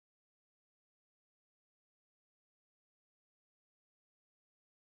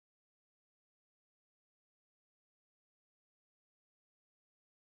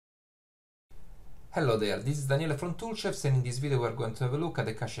Hello there, this is Daniele from Toolchefs, and in this video we're going to have a look at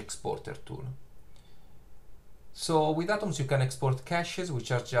the cache exporter tool. So with Atoms you can export caches, which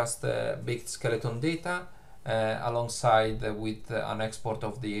are just baked skeleton data, alongside with an export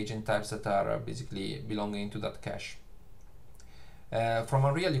of the agent types that are basically belonging to that cache. From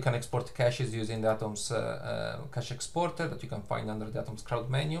Unreal you can export caches using the Atoms cache exporter that you can find under the Atoms crowd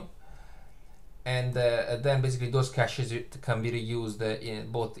menu. And then basically those caches can be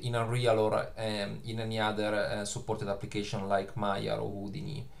reused both in Unreal or in any other supported application like Maya or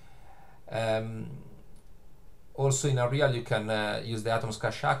Houdini. Also in Unreal you can use the Atoms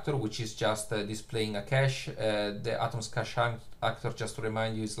cache actor, which is just displaying a cache. The Atoms cache actor, just to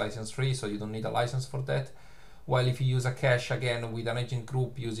remind you, is license free, so you don't need a license for that. While if you use a cache again with an agent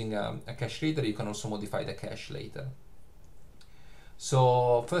group using a cache reader, you can also modify the cache later.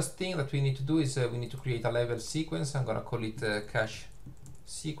 So first thing that we need to do is we need to create a level sequence. I'm gonna call it cache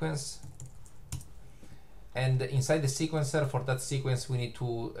sequence, and inside the sequencer, for that sequence we need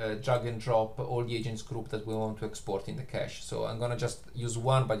to drag and drop all the agents group that we want to export in the cache. So I'm gonna just use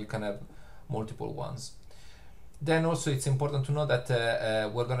one, but you can have multiple ones. Then also it's important to know that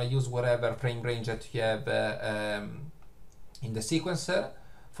we're gonna use whatever frame range that you have in the sequencer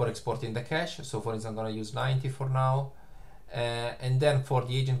for exporting the cache. So for instance I'm gonna use 90 for now. And then for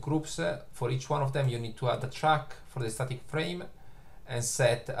the agent groups, for each one of them you need to add a track for the static frame and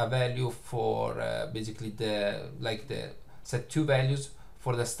set a value for basically set two values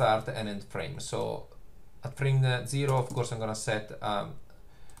for the start and end frame. So at frame 0 of course I'm gonna set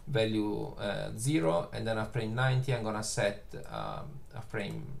value 0, and then at frame 90 I'm gonna set a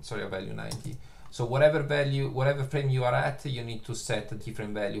value 90. So whatever frame you are at, you need to set a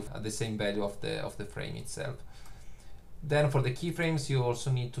different value at the same value of the frame itself. Then for the keyframes you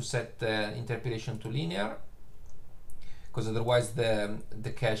also need to set the interpolation to linear, because otherwise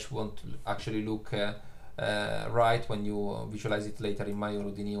the cache won't actually look right when you visualize it later in Maya,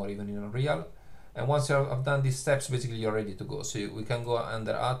 Houdini, or even in Unreal. And once you have done these steps, basically you're ready to go. So we can go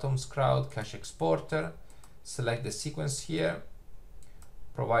under Atoms crowd cache exporter, select the sequence here,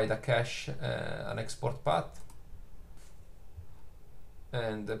 provide a cache an export path,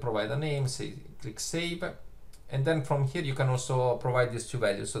 and provide a name, click save. And then from here you can also provide these two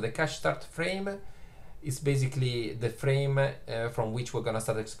values. So the cache start frame is basically the frame from which we're gonna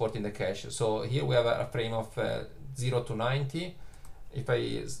start exporting the cache. So here we have a frame of 0 to 90. If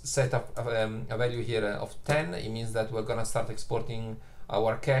I set up a value here of 10, it means that we're gonna start exporting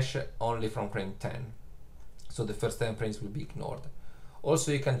our cache only from frame 10. So the first 10 frames will be ignored.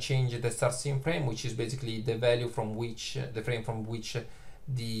 Also you can change the start sim frame, which is basically the value from which, the frame from which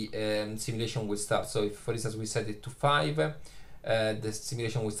the simulation will start. So if for instance we set it to 5, the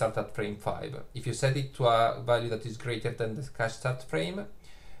simulation will start at frame 5. If you set it to a value that is greater than the cache start frame,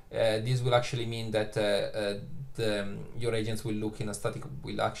 this will actually mean that your agents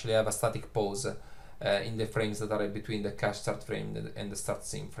will actually have a static pause in the frames that are between the cache start frame and the start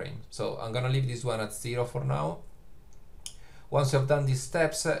sim frame. So I'm gonna leave this one at 0 for now. Once you have done these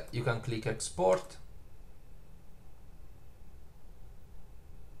steps, you can click export.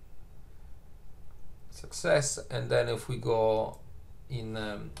 Success. And then if we go in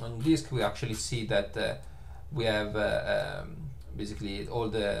on disk, we actually see that we have basically all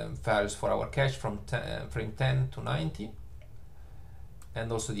the files for our cache from frame 10 to 90,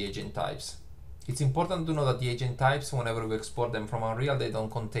 and also the agent types. It's important to know that the agent types, whenever we export them from Unreal, they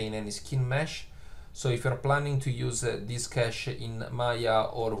don't contain any skin mesh. So if you're planning to use this cache in Maya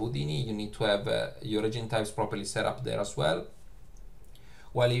or Houdini, you need to have your agent types properly set up there as well.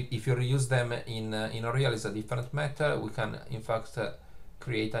 While if you reuse them in Unreal, is a different matter. We can in fact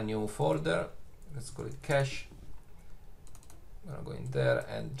create a new folder. Let's call it cache. I'm gonna go in there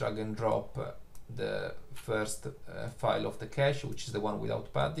and drag and drop the first file of the cache, which is the one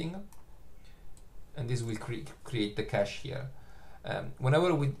without padding, and this will create the cache here.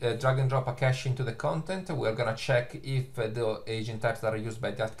 Whenever we drag and drop a cache into the content, we're gonna check if the agent types that are used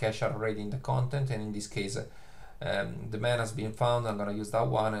by that cache are already in the content, and in this case the man has been found. I'm gonna use that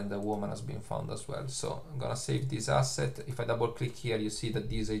one, and the woman has been found as well. So I'm gonna save this asset. If I double click here, you see that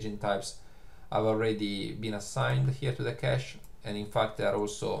these agent types have already been assigned here to the cache, and in fact they are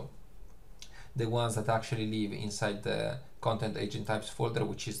also the ones that actually live inside the content agent types folder,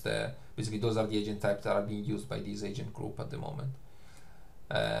 which is basically those are the agent types that are being used by this agent group at the moment.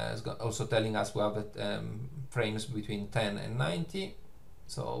 It's also telling us we have frames between 10 and 90,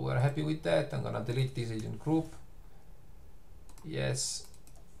 so we're happy with that. I'm gonna delete this agent group. Yes,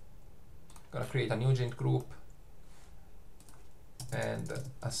 gonna create a new agent group and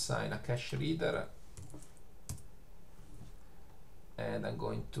assign a cache reader, and I'm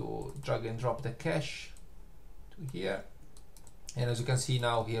going to drag and drop the cache to here, and as you can see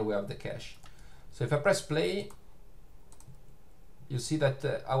now here we have the cache. So if I press play, you see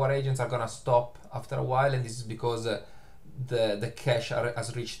that our agents are gonna stop after a while, and this is because the cache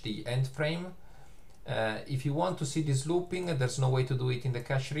has reached the end frame. If you want to see this looping, there's no way to do it in the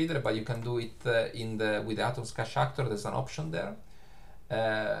cache reader, but you can do it with the Atoms cache actor. There's an option there.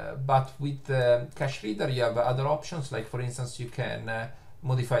 But with the cache reader, you have other options, like for instance, you can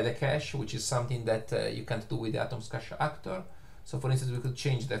modify the cache, which is something that you can't do with the Atoms cache actor. So for instance, we could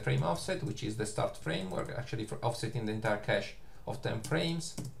change the frame offset, which is the start frame. We're actually offsetting the entire cache of 10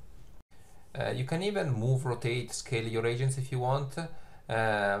 frames. You can even move, rotate, scale your agents if you want.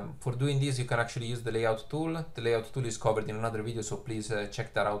 For doing this, you can actually use the layout tool. The layout tool is covered in another video, so please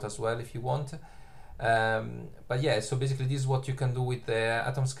check that out as well if you want. But yeah, so basically this is what you can do with the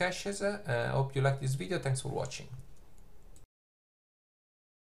Atoms caches. I hope you liked this video. Thanks for watching.